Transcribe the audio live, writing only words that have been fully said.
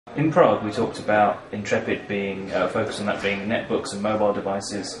In Prague, we talked about Intrepid being focused on that being netbooks and mobile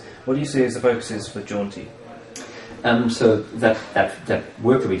devices. What do you see as the focuses for Jaunty? So that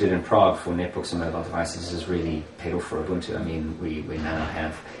work that we did in Prague for netbooks and mobile devices has really paid off for Ubuntu. I mean, we now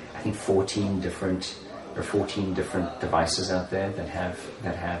have, I think, 14 different devices out there that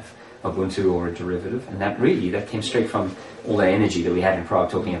have Ubuntu or a derivative, and that came straight from all the energy that we had in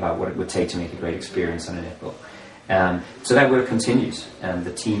Prague, talking about what it would take to make a great experience on a netbook. So that work continues, and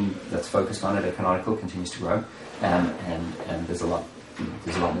the team that's focused on it at Canonical continues to grow, and there's a lot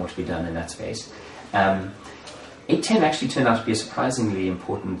more to be done in that space. 8.10 actually turned out to be a surprisingly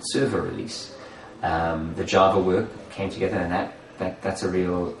important server release. The Java work came together, and that's a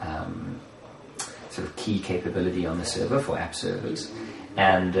real sort of key capability on the server for app servers.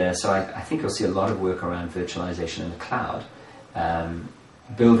 And so I think you'll see a lot of work around virtualization in the cloud,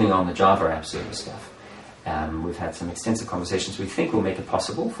 building on the Java app server stuff. We've had some extensive conversations. We think will make it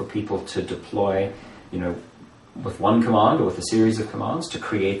possible for people to deploy, with one command or with a series of commands to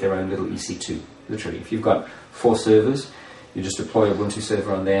create their own little EC2. Literally, if you've got 4 servers, you just deploy a Ubuntu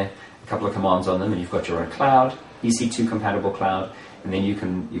server on there, a couple of commands on them, and you've got your own cloud, EC2 compatible cloud, and then you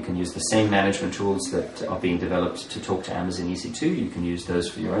can use the same management tools that are being developed to talk to Amazon EC2. You can use those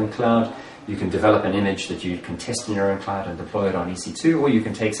for your own cloud. You can develop an image that you can test in your own cloud and deploy it on EC2, or you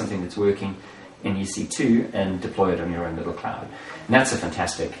can take something that's working in EC2 and deploy it on your own little cloud. And that's a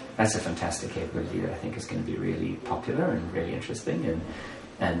fantastic capability that I think is going to be really popular and really interesting,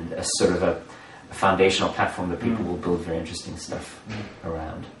 and a sort of a foundational platform that people will build very interesting stuff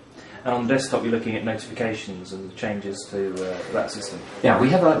around. And on the desktop, you're looking at notifications and changes to that system. Yeah,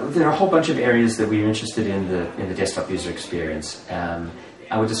 there are a whole bunch of areas that we're interested in the desktop user experience.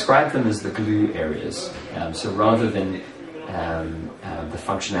 I would describe them as the glue areas. So rather than the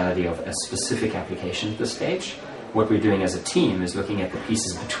functionality of a specific application at this stage, what we're doing as a team is looking at the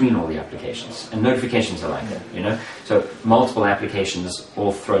pieces between all the applications. And notifications are like that, So multiple applications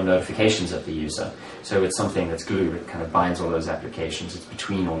all throw notifications at the user. So it's something that's glue. It kind of binds all those applications. It's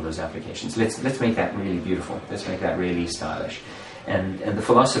between all those applications. Let's make that really beautiful. Let's make that really stylish. And the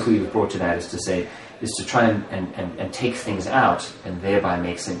philosophy we've brought to that is to try and take things out and thereby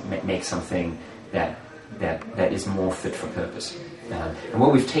make something that is more fit for purpose. And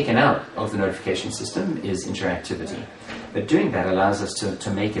what we've taken out of the notification system is interactivity. But doing that allows us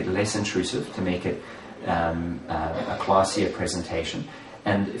to make it less intrusive, to make it a classier presentation,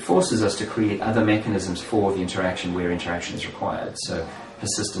 and it forces us to create other mechanisms for the interaction where interaction is required. So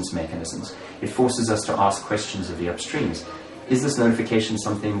persistence mechanisms. It forces us to ask questions of the upstreams. Is this notification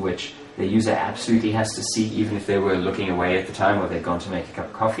something which the user absolutely has to see, even if they were looking away at the time or they'd gone to make a cup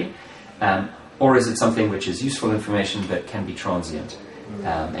of coffee? Or is it something which is useful information that can be transient?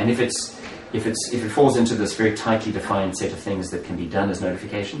 And if it falls into this very tightly defined set of things that can be done as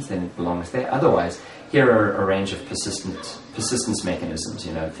notifications, then it belongs there. Otherwise, here are a range of persistence mechanisms.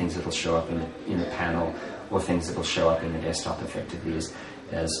 Things that will show up in the panel, or things that will show up in the desktop effectively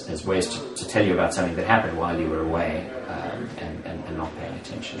as ways to tell you about something that happened while you were away and not paying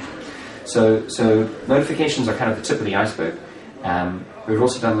attention. So notifications are kind of the tip of the iceberg. We've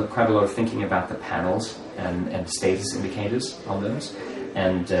also done quite a lot of thinking about the panels and status indicators on those,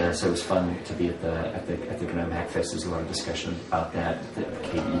 and so it was fun to be at the GNOME Hackfest. There's a lot of discussion about that. The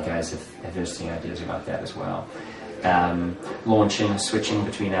KDE guys have interesting ideas about that as well. Launching, switching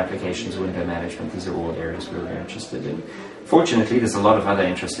between applications, window management, these are all areas we're very interested in. Fortunately, there's a lot of other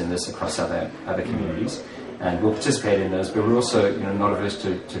interest in this across other communities, and we'll participate in those, but we're also not averse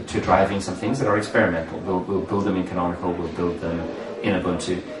to driving some things that are experimental. We'll build them in Canonical, we'll build them in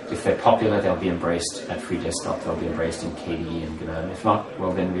Ubuntu. If they're popular, they'll be embraced at Free Desktop, they'll be embraced in KDE and GNOME. If not,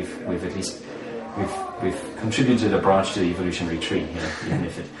 well then we've at least we've contributed a branch to the evolutionary tree, even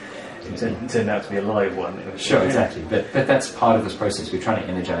if it turned out to be a live one. Sure, exactly. But that's part of this process. We're trying to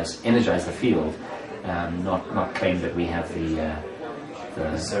energize the field, not claim that we have the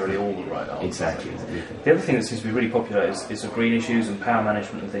necessarily all the right answers. Exactly. The other thing that seems to be really popular is the green issues and power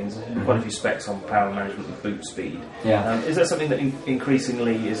management and things. Quite a few specs on power management and boot speed. Yeah. Is that something that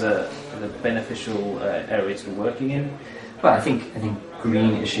increasingly is a beneficial area to be working in? Well, I think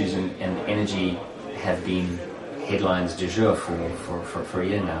green issues and energy have been headlines du jour for a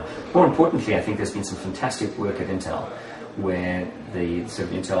year now. More importantly, I think there's been some fantastic work at Intel, where the sort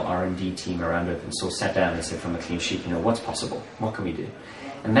of Intel R&D team around open source sat down and said from a clean sheet, what's possible? What can we do?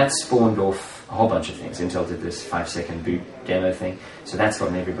 And that spawned off a whole bunch of things. Intel did this 5-second boot demo thing, so that's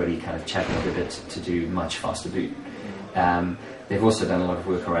gotten everybody kind of chatting a bit to do much faster boot. They've also done a lot of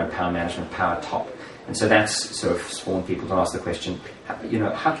work around power management, power top. And so that's sort of spawned people to ask the question,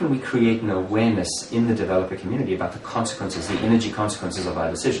 how can we create an awareness in the developer community about the consequences, the energy consequences of our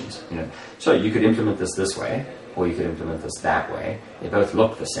decisions? So you could implement this way, or you could implement this that way. They both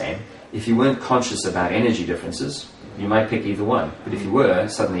look the same. If you weren't conscious about energy differences, you might pick either one. But if you were,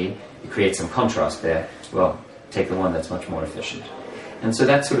 suddenly you create some contrast there. Well, take the one that's much more efficient. And so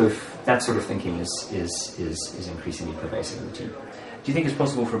that sort of thinking is increasingly pervasive in the team. Do you think it's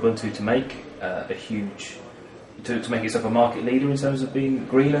possible for Ubuntu to make to make itself a market leader in terms of being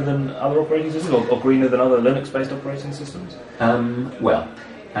greener than other operating systems, or greener than other Linux-based operating systems?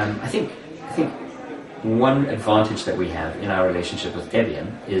 I think one advantage that we have in our relationship with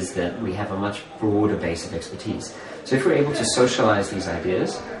Debian is that we have a much broader base of expertise. So if we're able to socialize these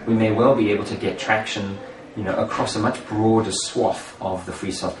ideas, we may well be able to get traction, across a much broader swath of the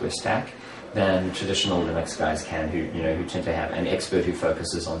free software stack than traditional Linux guys can, who tend to have an expert who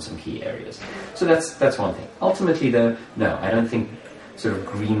focuses on some key areas. So that's one thing. Ultimately, though, no, I don't think sort of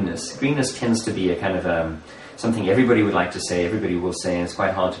greenness tends to be a kind of something everybody would like to say, everybody will say, and it's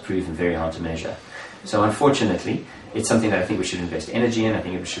quite hard to prove and very hard to measure. So unfortunately, it's something that I think we should invest energy in. I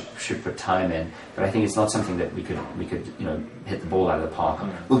think we should put time in, but I think it's not something that we could hit the ball out of the park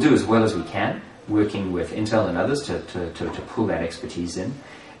on. We'll do as well as we can, working with Intel and others to pull that expertise in,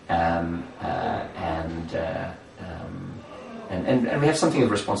 and we have something of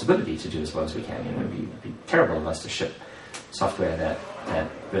responsibility to do as well as we can. It'd be terrible of us to ship software that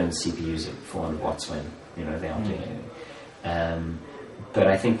burns CPUs at 400 watts when they aren't doing anything. But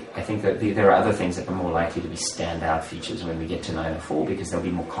I think that there are other things that are more likely to be standout features when we get to 904, because they'll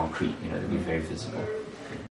be more concrete. They'll be very visible.